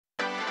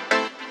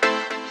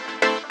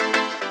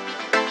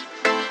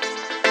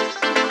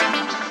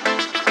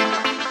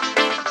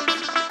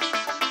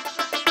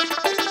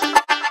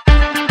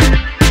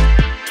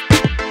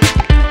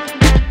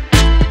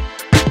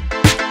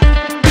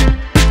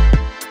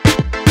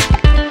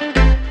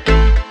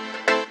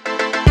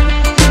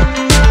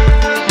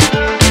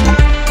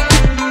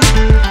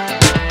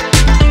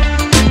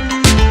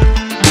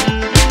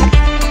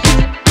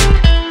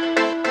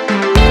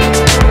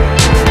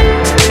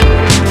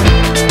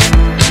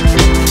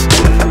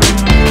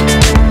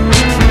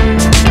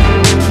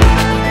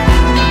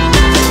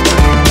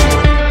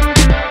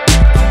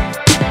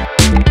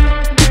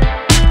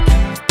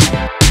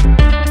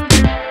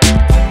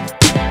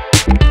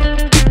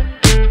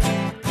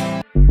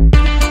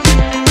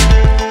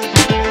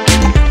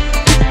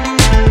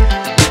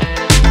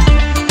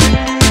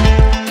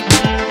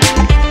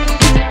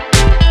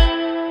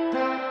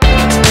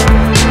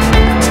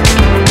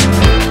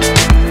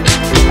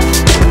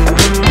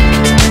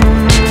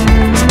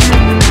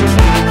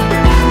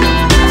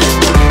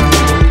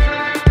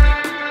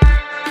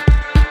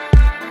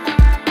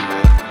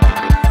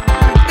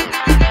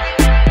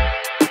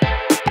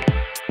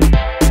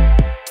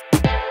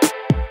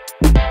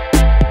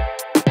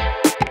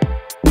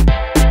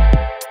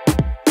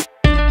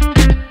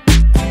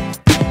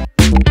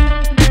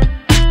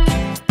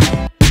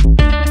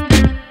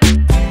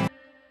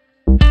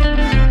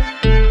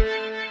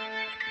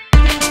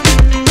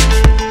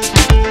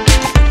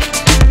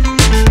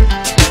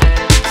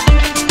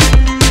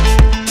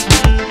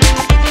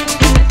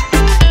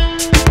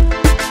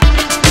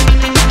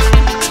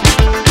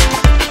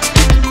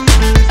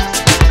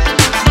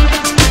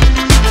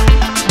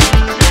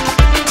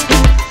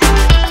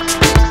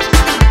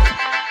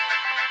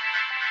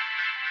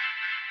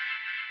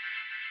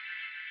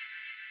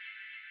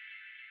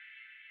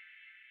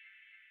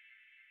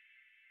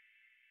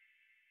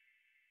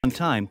on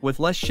time with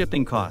less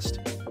shipping cost.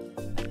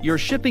 Your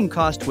shipping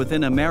cost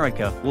within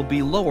America will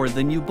be lower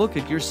than you book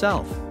it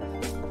yourself.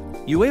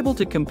 You able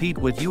to compete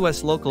with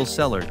U.S. local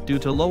seller due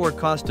to lower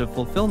cost of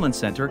fulfillment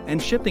center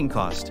and shipping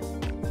cost.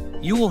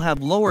 You will have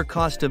lower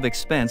cost of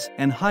expense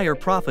and higher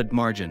profit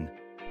margin.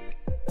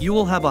 You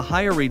will have a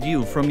higher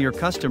review from your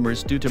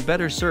customers due to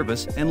better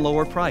service and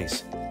lower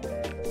price.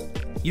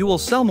 You will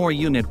sell more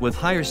unit with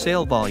higher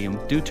sale volume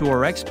due to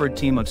our expert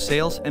team of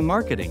sales and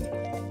marketing.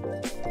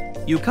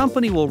 Your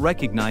company will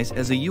recognize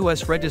as a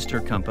U.S.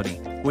 registered company,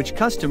 which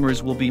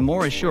customers will be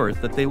more assured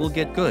that they will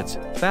get goods,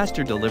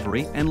 faster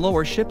delivery and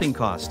lower shipping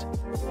cost.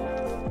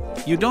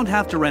 You don't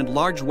have to rent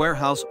large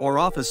warehouse or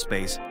office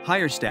space,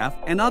 hire staff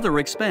and other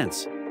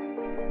expense.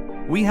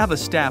 We have a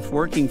staff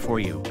working for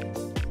you.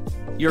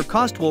 Your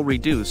cost will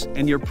reduce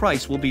and your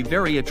price will be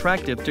very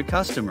attractive to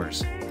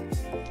customers.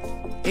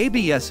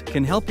 ABS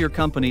can help your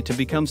company to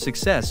become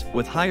success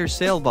with higher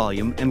sale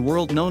volume and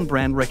world-known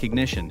brand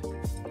recognition.